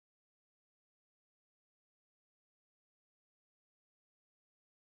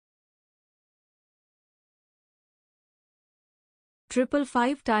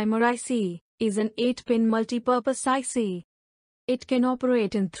555 timer IC is an 8-pin multi-purpose IC. It can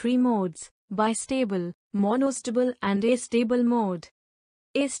operate in 3 modes: bistable, monostable and astable mode.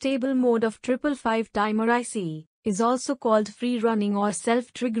 Astable mode of 555 timer IC is also called free-running or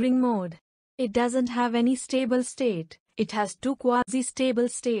self-triggering mode. It doesn't have any stable state. It has 2 quasi-stable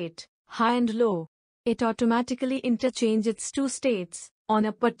state, high and low. It automatically interchanges its 2 states on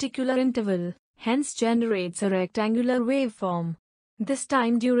a particular interval, hence generates a rectangular waveform. This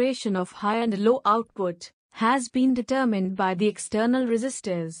time duration of high and low output has been determined by the external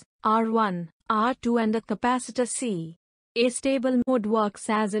resistors R1, R2 and a capacitor C. Astable mode works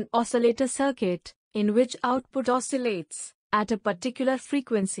as an oscillator circuit, in which output oscillates at a particular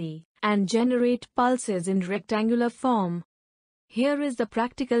frequency and generate pulses in rectangular form. Here is the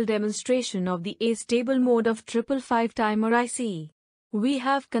practical demonstration of the astable mode of 555 timer IC. We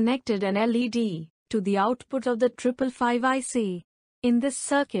have connected an LED to the output of the 555 IC. In this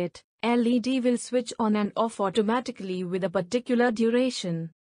circuit, LED will switch on and off automatically with a particular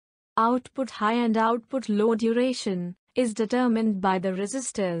duration. Output high and output low duration is determined by the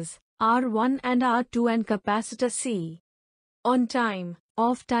resistors R1 and R2 and capacitor C. On time,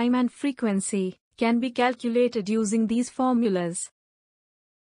 off time and frequency can be calculated using these formulas.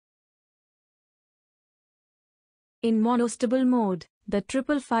 In monostable mode, the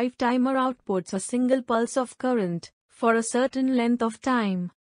 555 timer outputs a single pulse of current for a certain length of time.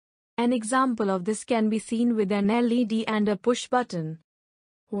 An example of this can be seen with an LED and a push button.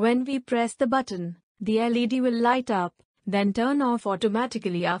 When we press the button, the LED will light up, then turn off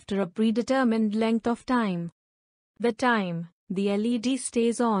automatically after a predetermined length of time. The time the LED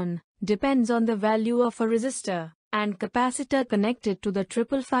stays on depends on the value of a resistor and capacitor connected to the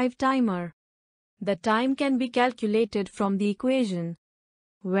 555 timer. The time can be calculated from the equation,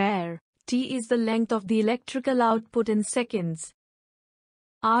 where T is the length of the electrical output in seconds.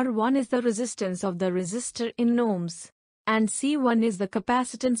 R1 is the resistance of the resistor in ohms, and C1 is the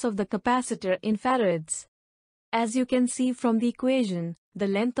capacitance of the capacitor in farads. As you can see from the equation, the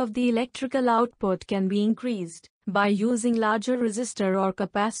length of the electrical output can be increased by using larger resistor or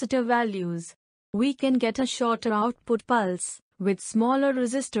capacitor values. We can get a shorter output pulse with smaller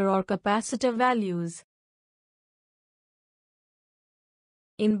resistor or capacitor values.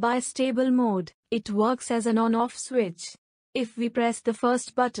 In bistable mode, it works as an on-off switch. If we press the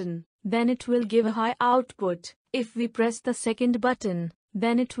first button, then it will give a high output. If we press the second button,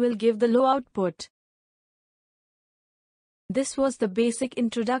 then it will give the low output. This was the basic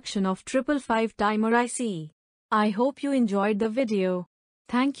introduction of 555 timer IC. I hope you enjoyed the video.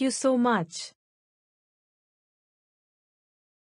 Thank you so much.